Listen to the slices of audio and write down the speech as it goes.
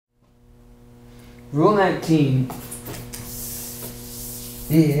Rule 19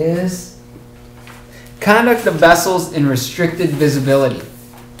 is conduct of vessels in restricted visibility.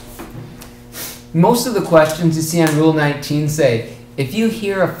 Most of the questions you see on Rule 19 say, if you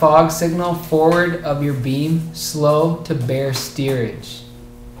hear a fog signal forward of your beam, slow to bear steerage.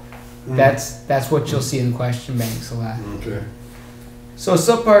 That's what you'll see in question banks a lot. Okay. So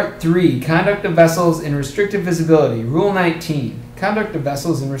subpart 3, conduct of vessels in restricted visibility. Rule 19, conduct of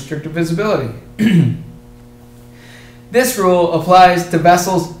vessels in restricted visibility. This rule applies to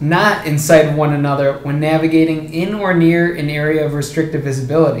vessels not in sight of one another when navigating in or near an area of restricted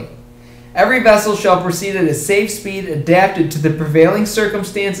visibility. Every vessel shall proceed at a safe speed adapted to the prevailing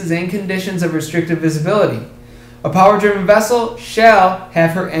circumstances and conditions of restricted visibility. A power-driven vessel shall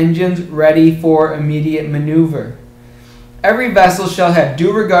have her engines ready for immediate maneuver. Every vessel shall have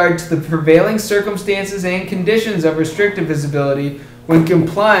due regard to the prevailing circumstances and conditions of restricted visibility when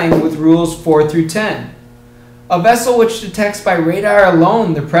complying with rules 4 through 10. A vessel which detects by radar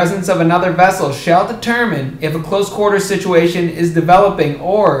alone the presence of another vessel shall determine if a close quarter situation is developing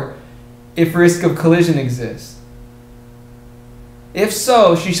or if risk of collision exists. If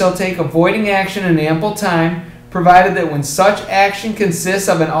so, she shall take avoiding action in ample time, provided that when such action consists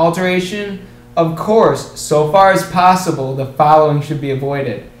of an alteration of course, so far as possible, the following should be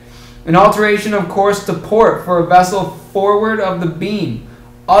avoided. An alteration of course to port for a vessel forward of the beam,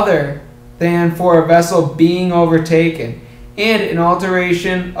 other than for a vessel being overtaken, and an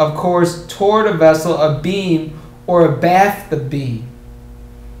alteration of course toward a vessel abeam or abaft the beam.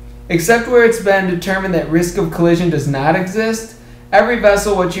 Except where it's been determined that risk of collision does not exist, every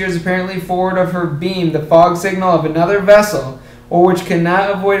vessel which hears apparently forward of her beam the fog signal of another vessel, or which cannot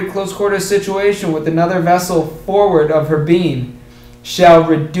avoid a close quarter situation with another vessel forward of her beam, shall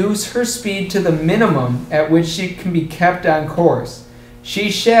reduce her speed to the minimum at which she can be kept on course.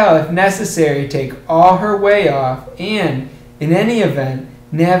 She shall, if necessary, take all her way off and, in any event,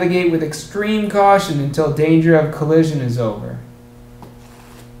 navigate with extreme caution until danger of collision is over.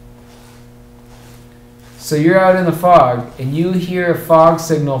 So you're out in the fog and you hear a fog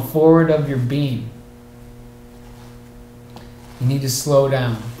signal forward of your beam. You need to slow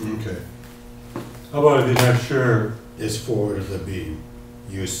down. Okay. How about if you're not sure? It's forward of the beam.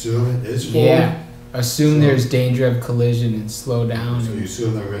 You assume it is forward? Yeah. Assume there's danger of collision and slow down. So you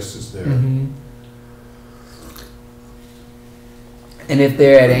assume the risk is there. Mm-hmm. And if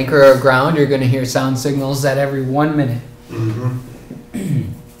they're at anchor or ground, you're going to hear sound signals at every 1 minute.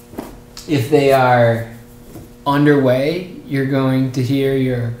 Mm-hmm. If they are underway, you're going to hear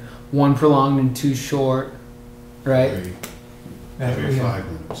your 1 prolonged and 2 short, right? Every 5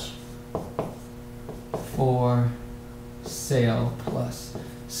 minutes. 4 sail plus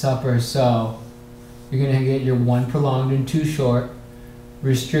supper. So you're going to get your 1 prolonged and 2 short,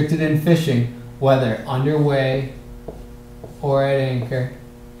 restricted in fishing, whether underway or at anchor.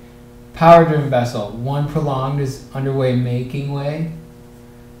 Power-driven vessel, 1 prolonged is underway making way,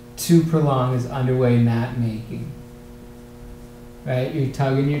 2 prolonged is underway not making. Right? You're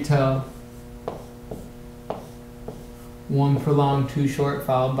tugging your toe. 1 prolonged 2 short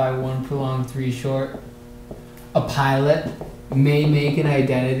followed by 1 prolonged 3 short. A pilot may make an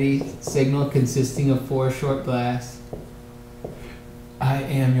identity signal consisting of 4 short blasts. I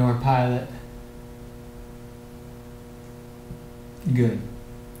am your pilot. Good.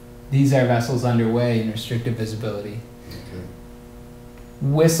 These are vessels underway in restricted visibility. Okay.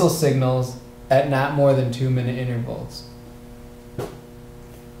 Whistle signals at not more than 2-minute intervals.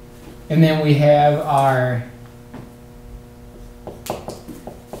 And then we have our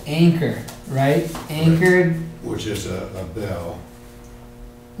anchor, right? Anchored, Which is a bell.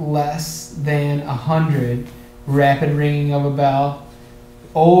 less than 100, rapid ringing of a bell.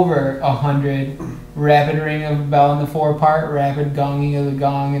 Over 100, rapid ringing of a bell in the forepart, rapid gonging of the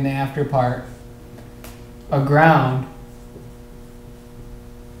gong in the after part. Aground,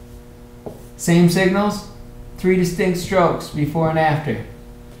 same signals, 3 distinct strokes before and after.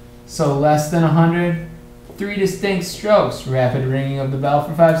 So less than 100, 3 distinct strokes, rapid ringing of the bell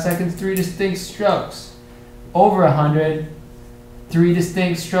for 5 seconds, 3 distinct strokes. Over 100, 3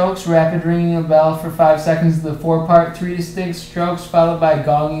 distinct strokes, rapid ringing of the bell for 5 seconds of the forepart, 3 distinct strokes followed by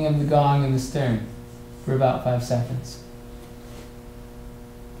gonging of the gong in the stern for about 5 seconds.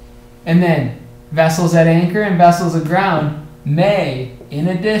 And then vessels at anchor and vessels aground may, in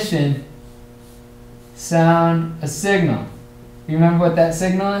addition, sound a signal. You remember what that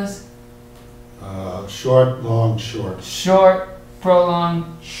signal is? Short, long, short. Short,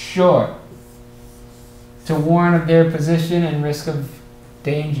 prolonged, short. To warn of their position and risk of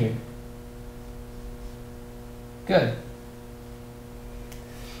danger. Good.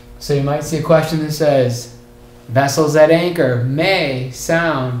 So you might see a question that says, vessels at anchor may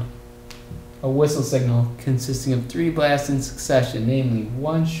sound a whistle signal consisting of 3 blasts in succession, namely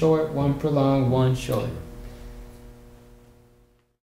one short, one prolonged, one short.